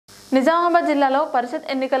నిజామాబాద్ జిల్లాలో పరిషత్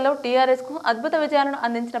ఎన్నికల్లో టీఆర్ఎస్ కు అద్భుత విజయాలను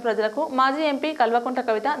అందించిన ప్రజలకు మాజీ ఎంపీ కల్వకుంట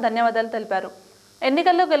కవిత ధన్యవాదాలు తెలిపారు.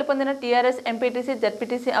 ఎన్నికల్లో గెలుపొందిన టీఆర్ఎస్ ఎంపీటీసీ,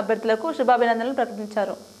 జెడ్పీటీసీ అభ్యర్థులకు శుభాభినందనలు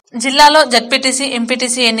ప్రకటించారు. జిల్లాలో జెడ్పీటీసీ,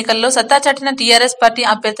 ఎంపీటీసీ ఎన్నికల్లో సత్తా చాటిన టీఆర్ఎస్ పార్టీ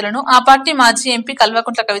అభ్యర్థులను ఆ పార్టీ మాజీ ఎంపీ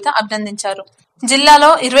కల్వకుంట్ల కవిత అభినందించారు. జిల్లాలో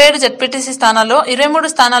 27 జెడ్పీటీసీ స్థానాల్లో 23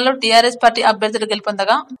 స్థానాల్లో టీఆర్ఎస్ పార్టీ అభ్యర్థులు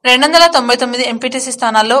గెలుపొందగా 299 ఎంపీటీసీ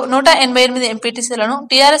స్థానాల్లో 188 ఎంపీటీసీలను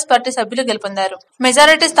టీఆర్ఎస్ పార్టీ సభ్యులు గెలుపొందారు.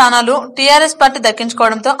 మెజారిటీ స్థానాలు టీఆర్ఎస్ పార్టీ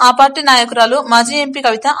దక్కించుకోవడంతో ఆ పార్టీ నాయకురాలు మాజీ ఎంపీ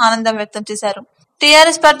కవిత ఆనందం వ్యక్తం చేశారు.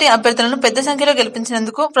 టీఆర్ఎస్ పార్టీ అభ్యర్థులను పెద్ద సంఖ్యలో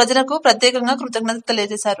గెలిపించినందుకు ప్రజలకు ప్రత్యేకంగా కృతజ్ఞతలు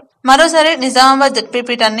తెలియజేశారు. మరోసారి నిజామాబాద్ జెడ్పీ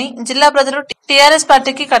పీఠాన్ని జిల్లా ప్రజలు టీఆర్ఎస్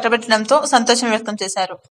పార్టీకి కట్టబెట్టడంతో సంతోషం వ్యక్తం చేశారు.